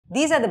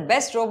These are the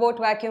best robot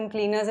vacuum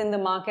cleaners in the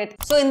market.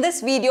 So in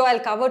this video, I'll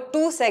cover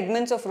two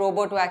segments of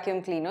robot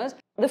vacuum cleaners.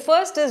 The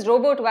first is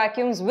robot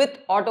vacuums with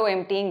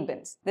auto-emptying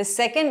bins. The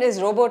second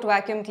is robot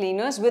vacuum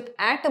cleaners with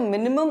at a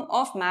minimum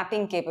of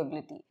mapping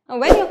capability. Now,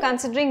 when you're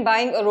considering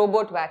buying a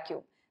robot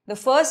vacuum, the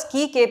first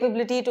key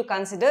capability to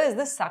consider is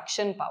the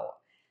suction power.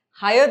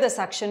 Higher the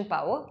suction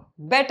power,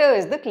 better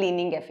is the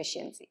cleaning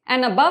efficiency.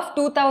 And above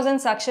 2000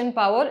 suction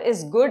power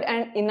is good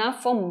and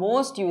enough for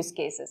most use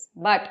cases.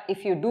 But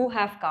if you do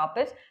have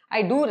carpets,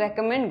 I do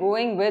recommend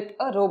going with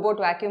a robot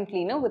vacuum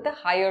cleaner with a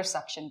higher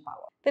suction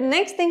power. The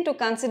next thing to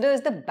consider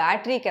is the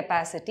battery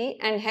capacity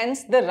and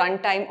hence the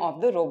runtime of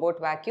the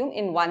robot vacuum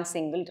in one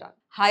single run.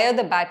 Higher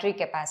the battery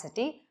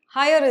capacity,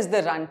 higher is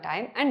the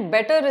runtime and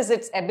better is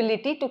its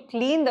ability to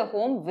clean the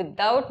home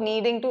without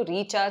needing to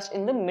recharge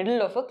in the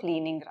middle of a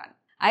cleaning run.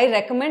 I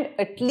recommend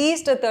at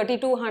least a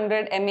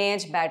 3200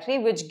 mAh battery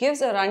which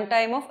gives a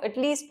runtime of at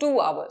least 2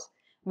 hours,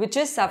 which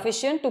is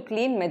sufficient to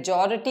clean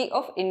majority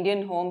of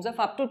Indian homes of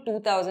up to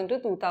 2000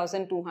 to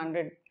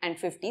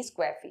 2250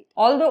 square feet.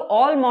 Although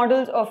all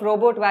models of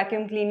robot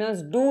vacuum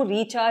cleaners do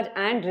recharge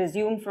and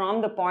resume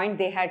from the point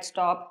they had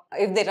stopped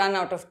if they run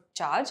out of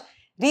charge,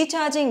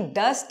 recharging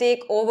does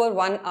take over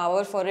 1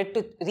 hour for it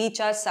to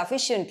recharge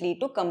sufficiently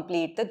to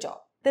complete the job.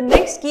 The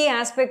next key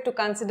aspect to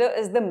consider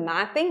is the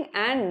mapping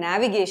and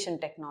navigation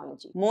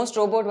technology. Most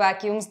robot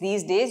vacuums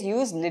these days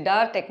use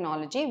LiDAR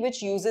technology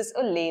which uses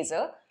a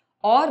laser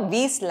or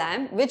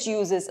VSLAM which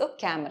uses a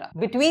camera.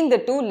 Between the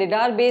two,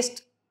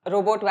 LiDAR-based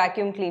robot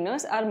vacuum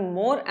cleaners are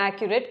more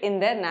accurate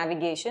in their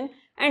navigation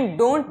and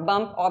don't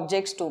bump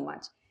objects too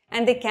much.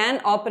 And they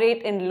can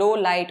operate in low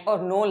light or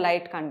no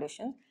light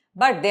conditions,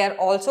 but they are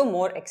also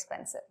more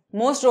expensive.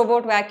 Most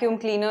robot vacuum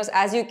cleaners,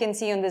 as you can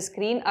see on the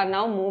screen, are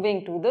now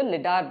moving to the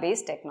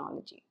LiDAR-based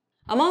technology.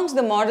 Amongst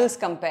the models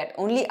compared,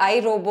 only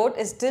iRobot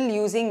is still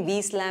using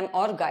VSLAM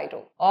or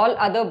gyro. All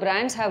other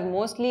brands have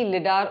mostly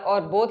LiDAR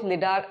or both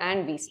LiDAR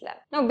and VSLAM.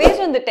 Now, based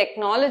on the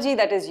technology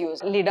that is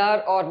used,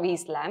 LiDAR or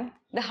VSLAM,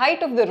 the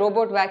height of the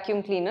robot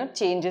vacuum cleaner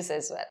changes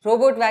as well.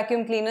 Robot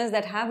vacuum cleaners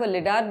that have a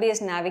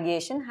LiDAR-based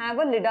navigation have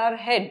a LiDAR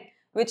head,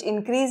 which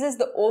increases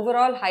the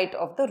overall height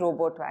of the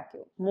robot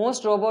vacuum.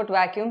 Most robot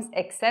vacuums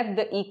except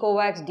the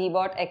Ecovacs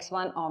D-Bot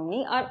X1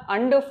 Omni are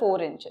under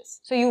 4 inches.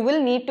 So you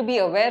will need to be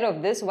aware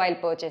of this while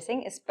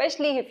purchasing,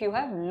 especially if you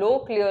have low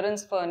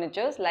clearance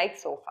furnitures like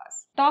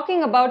sofas.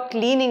 Talking about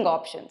cleaning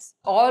options,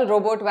 all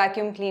robot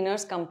vacuum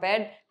cleaners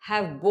compared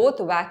have both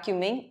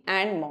vacuuming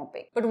and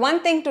mopping. But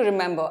one thing to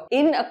remember,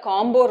 in a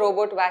combo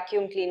robot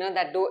vacuum cleaner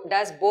that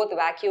does both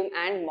vacuum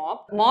and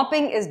mop,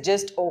 mopping is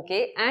just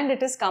okay and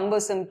it is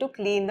cumbersome to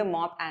clean the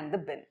mop and the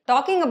bin.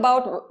 Talking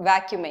about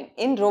vacuuming,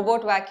 in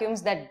robot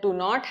vacuums that do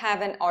not have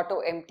an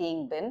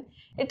auto-emptying bin,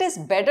 it is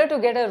better to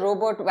get a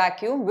robot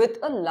vacuum with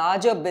a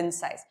larger bin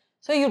size,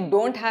 so you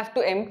don't have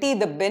to empty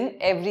the bin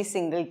every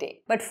single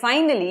day. But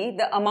finally,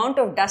 the amount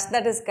of dust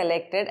that is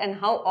collected and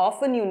how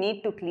often you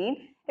need to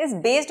clean is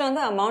based on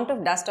the amount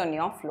of dust on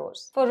your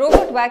floors. For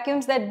robot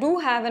vacuums that do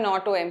have an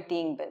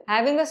auto-emptying bin,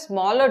 having a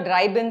smaller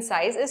dry bin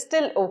size is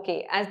still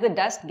okay as the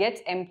dust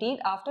gets emptied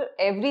after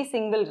every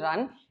single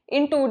run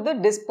into the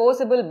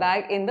disposable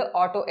bag in the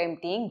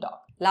auto-emptying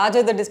dock.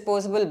 Larger the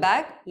disposable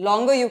bag,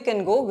 longer you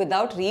can go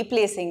without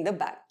replacing the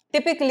bag.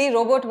 Typically,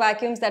 robot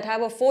vacuums that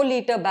have a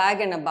 4-liter bag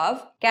and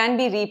above can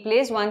be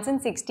replaced once in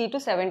 60 to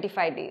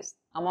 75 days.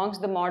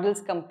 Amongst the models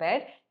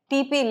compared,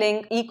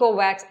 TP-Link,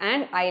 Ecovacs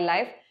and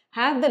iLife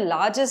have the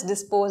largest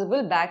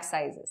disposable bag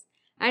sizes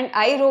and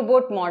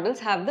iRobot models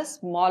have the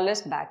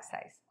smallest bag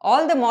size.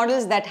 All the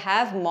models that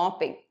have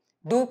mopping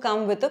do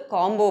come with a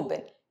combo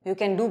bin. You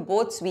can do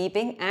both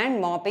sweeping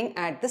and mopping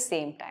at the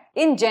same time.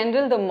 In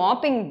general, the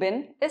mopping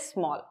bin is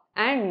small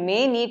and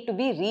may need to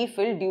be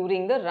refilled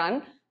during the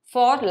run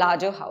for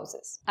larger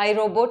houses.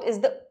 iRobot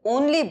is the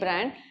only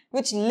brand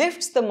which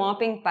lifts the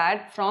mopping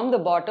pad from the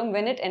bottom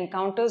when it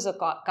encounters a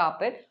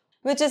carpet,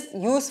 which is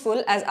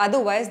useful as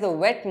otherwise the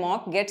wet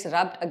mop gets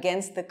rubbed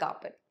against the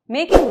carpet.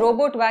 Making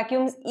robot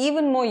vacuums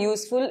even more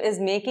useful is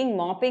making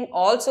mopping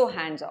also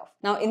hands-off.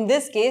 Now in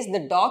this case, the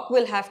dock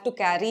will have to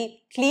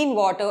carry clean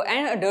water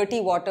and a dirty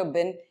water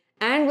bin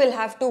and will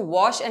have to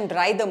wash and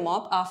dry the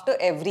mop after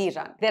every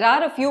run. There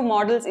are a few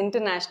models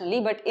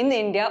internationally, but in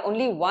India,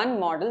 only one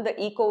model, the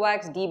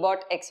Ecovacs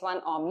D-Bot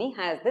X1 Omni,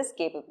 has this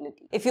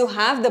capability. If you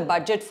have the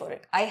budget for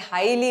it, I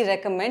highly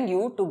recommend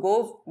you to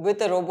go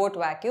with a robot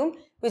vacuum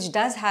which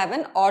does have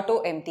an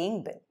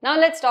auto-emptying bin. Now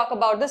let's talk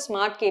about the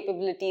smart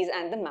capabilities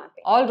and the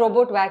mapping. All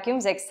robot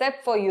vacuums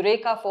except for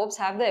Eureka Forbes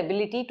have the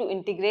ability to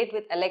integrate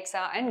with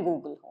Alexa and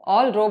Google Home.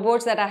 All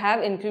robots that I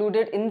have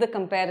included in the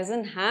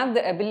comparison have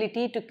the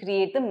ability to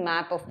create the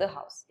map of the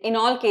house. In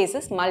all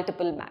cases,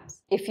 multiple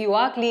maps. If you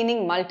are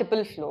cleaning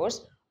multiple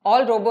floors,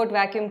 all robot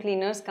vacuum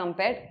cleaners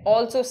compared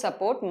also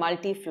support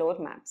multi-floor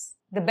maps.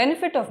 The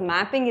benefit of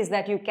mapping is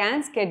that you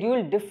can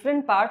schedule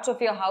different parts of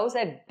your house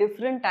at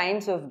different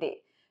times of day.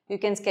 You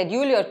can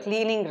schedule your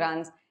cleaning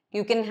runs,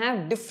 you can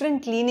have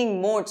different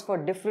cleaning modes for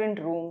different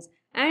rooms,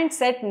 and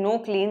set no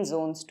clean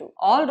zones too.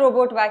 All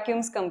robot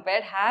vacuums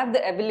compared have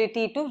the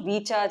ability to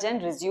recharge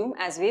and resume,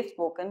 as we've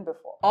spoken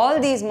before. All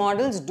these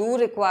models do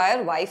require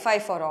Wi-Fi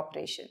for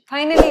operation.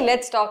 Finally,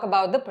 let's talk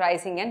about the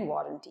pricing and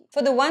warranty.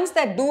 For the ones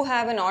that do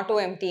have an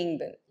auto-emptying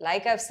bin,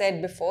 like I've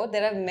said before,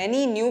 there are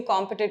many new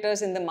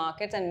competitors in the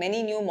market and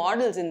many new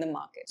models in the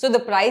market. So the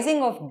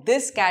pricing of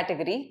this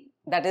category,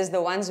 that is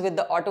the ones with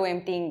the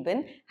auto-emptying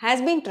bin,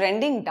 has been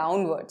trending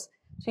downwards.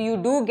 So you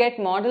do get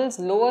models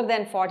lower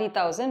than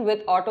 40,000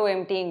 with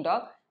auto-emptying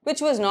dock,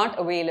 which was not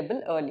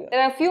available earlier.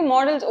 There are a few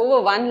models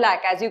over 1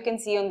 lakh, as you can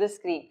see on the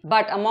screen.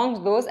 But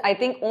amongst those, I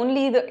think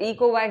only the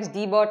Ecovacs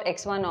D-Bot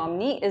X1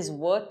 Omni is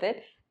worth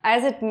it,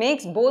 as it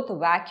makes both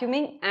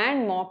vacuuming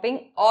and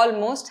mopping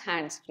almost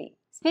hands-free.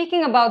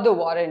 Speaking about the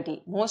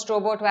warranty, most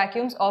robot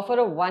vacuums offer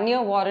a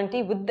 1-year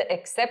warranty with the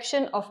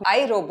exception of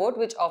iRobot,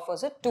 which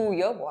offers a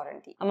 2-year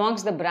warranty.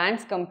 Amongst the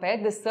brands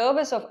compared, the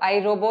service of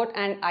iRobot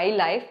and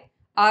iLife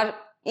are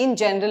in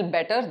general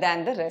better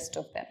than the rest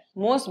of them.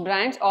 Most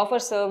brands offer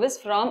service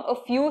from a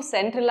few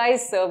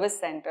centralized service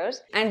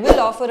centers and will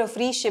offer a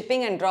free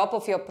shipping and drop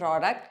of your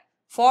product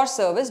for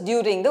service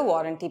during the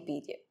warranty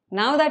period.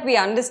 Now that we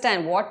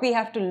understand what we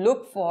have to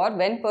look for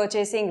when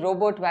purchasing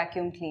robot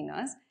vacuum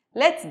cleaners,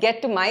 let's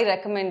get to my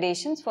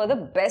recommendations for the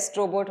best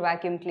robot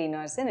vacuum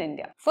cleaners in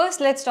India. First,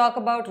 let's talk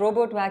about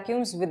robot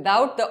vacuums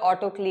without the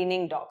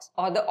auto-cleaning docks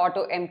or the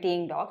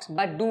auto-emptying docks,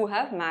 but do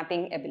have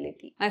mapping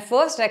ability. My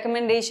first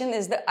recommendation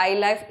is the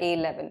iLife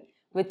A11,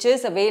 which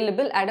is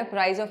available at a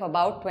price of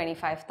about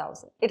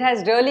 25,000. It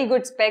has really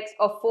good specs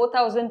of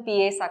 4000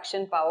 PA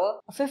suction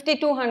power, a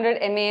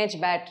 5200 mAh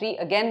battery,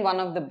 again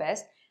one of the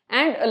best,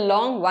 and a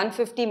long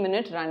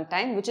 150-minute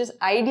runtime, which is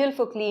ideal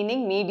for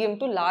cleaning medium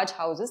to large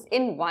houses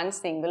in one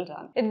single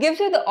run. It gives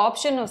you the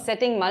option of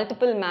setting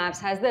multiple maps,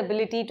 has the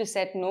ability to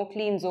set no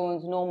clean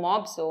zones, no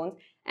mop zones,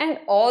 and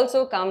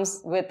also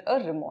comes with a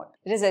remote.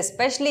 It is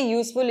especially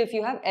useful if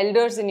you have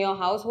elders in your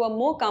house who are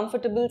more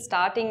comfortable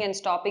starting and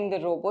stopping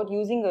the robot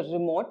using a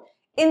remote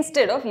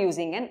instead of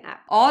using an app.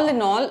 All in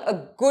all,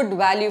 a good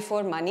value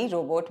for money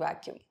robot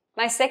vacuum.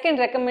 My second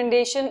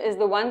recommendation is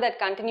the one that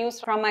continues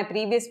from my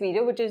previous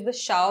video, which is the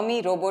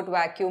Xiaomi Robot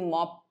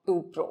Vacuum-Mop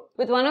 2 Pro.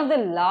 With one of the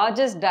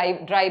largest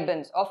dry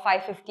bins of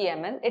 550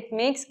 ml, it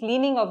makes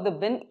cleaning of the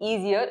bin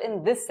easier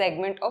in this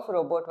segment of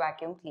robot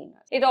vacuum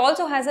cleaners. It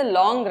also has a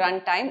long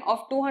run time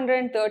of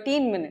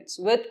 213 minutes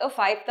with a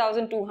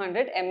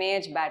 5200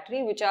 mAh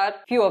battery, which are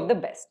few of the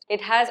best.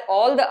 It has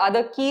all the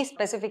other key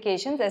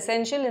specifications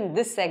essential in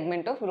this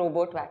segment of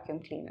robot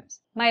vacuum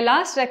cleaners. My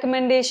last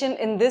recommendation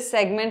in this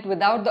segment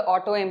without the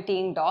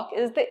auto-emptying dock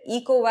is the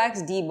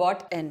Ecovacs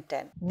D-Bot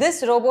N10.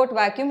 This robot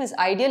vacuum is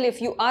ideal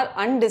if you are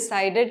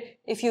undecided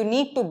if you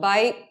need to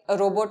buy a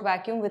robot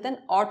vacuum with an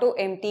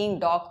auto-emptying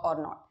dock or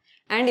not,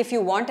 and if you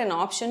want an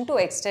option to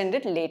extend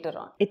it later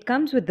on. It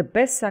comes with the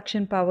best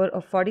suction power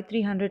of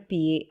 4300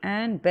 PA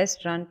and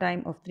best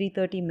runtime of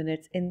 330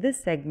 minutes in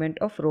this segment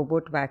of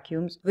robot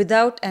vacuums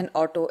without an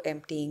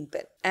auto-emptying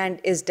bin, and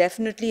is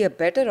definitely a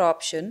better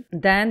option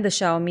than the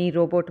Xiaomi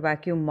Robot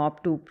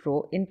Vacuum-Mop 2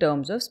 Pro in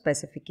terms of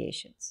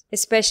specifications,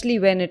 especially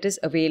when it is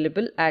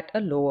available at a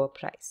lower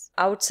price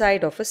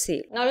outside of a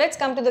sale. Now let's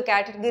come to the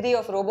category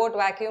of robot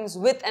vacuums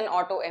with an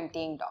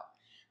auto-emptying dock.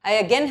 I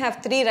again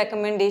have 3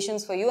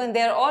 recommendations for you, and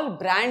they are all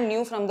brand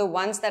new from the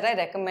ones that I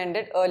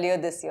recommended earlier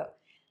this year.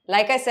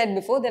 Like I said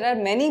before, there are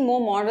many more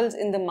models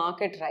in the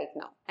market right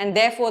now, and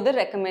therefore the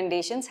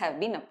recommendations have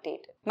been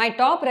updated. My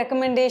top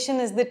recommendation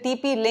is the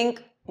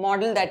TP-Link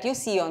model that you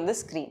see on the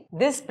screen.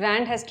 This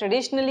brand has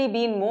traditionally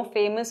been more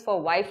famous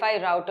for Wi-Fi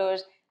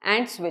routers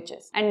and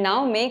switches, and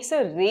now makes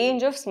a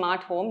range of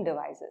smart home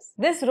devices.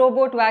 This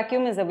robot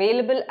vacuum is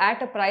available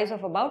at a price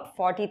of about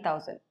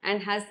 40,000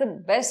 and has the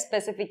best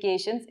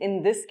specifications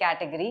in this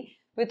category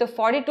with a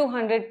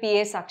 4200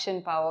 PA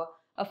suction power,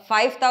 a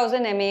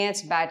 5000 mAh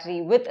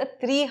battery with a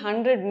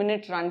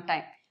 300-minute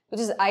runtime, which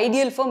is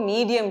ideal for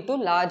medium to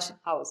large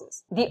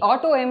houses. The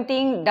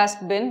auto-emptying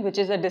dustbin, which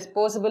is a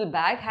disposable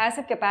bag, has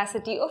a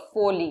capacity of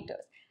 4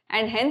 liters.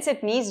 And hence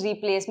it needs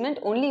replacement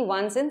only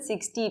once in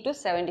 60 to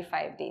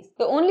 75 days.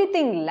 The only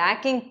thing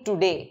lacking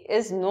today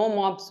is no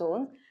mop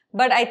zones,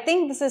 but I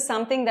think this is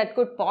something that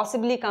could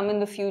possibly come in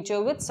the future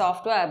with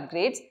software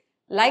upgrades,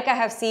 like I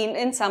have seen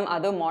in some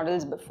other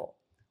models before.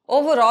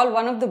 Overall,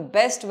 one of the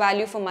best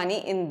value for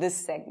money in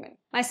this segment.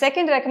 My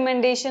second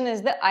recommendation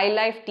is the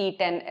iLife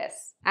T10S.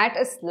 At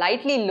a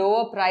slightly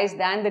lower price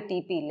than the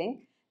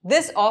TP-Link,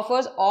 this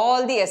offers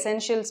all the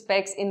essential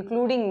specs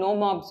including no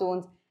mop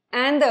zones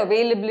and the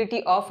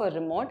availability of a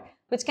remote,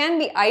 which can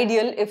be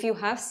ideal if you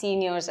have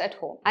seniors at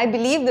home. I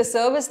believe the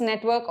service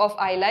network of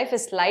iLife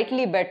is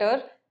slightly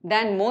better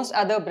than most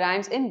other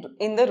brands in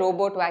the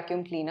robot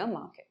vacuum cleaner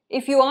market.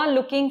 If you are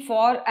looking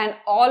for an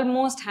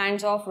almost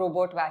hands-off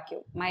robot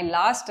vacuum, my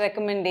last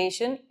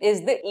recommendation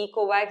is the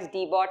Ecovacs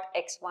D-Bot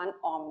X1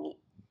 Omni.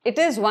 It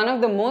is one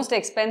of the most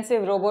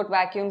expensive robot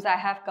vacuums I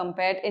have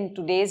compared in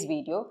today's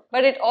video,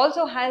 but it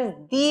also has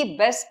the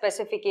best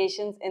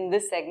specifications in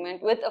this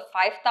segment with a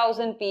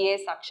 5000 PA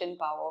suction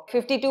power,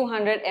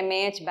 5200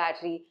 mAh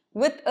battery,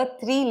 with a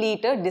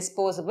 3-liter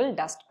disposable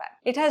dust bag.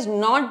 It has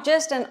not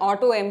just an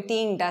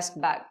auto-emptying dust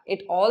bag,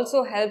 it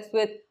also helps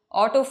with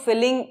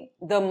auto-filling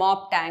the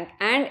mop tank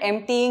and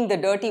emptying the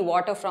dirty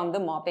water from the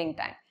mopping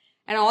tank,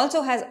 and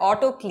also has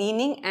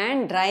auto-cleaning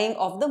and drying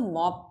of the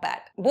mop pad.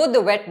 Both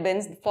the wet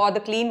bins for the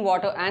clean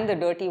water and the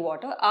dirty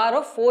water are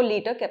of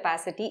 4-liter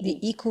capacity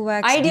The each,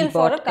 Ecovacs ideal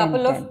for a Bot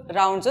couple of N10.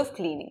 rounds of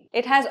cleaning.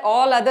 It has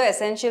all other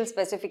essential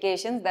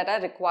specifications that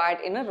are required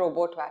in a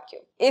robot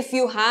vacuum. If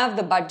you have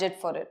the budget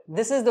for it,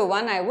 this is the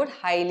one I would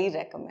highly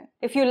recommend.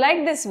 If you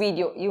like this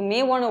video, you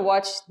may want to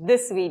watch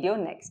this video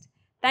next.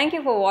 Thank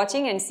you for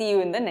watching and see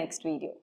you in the next video.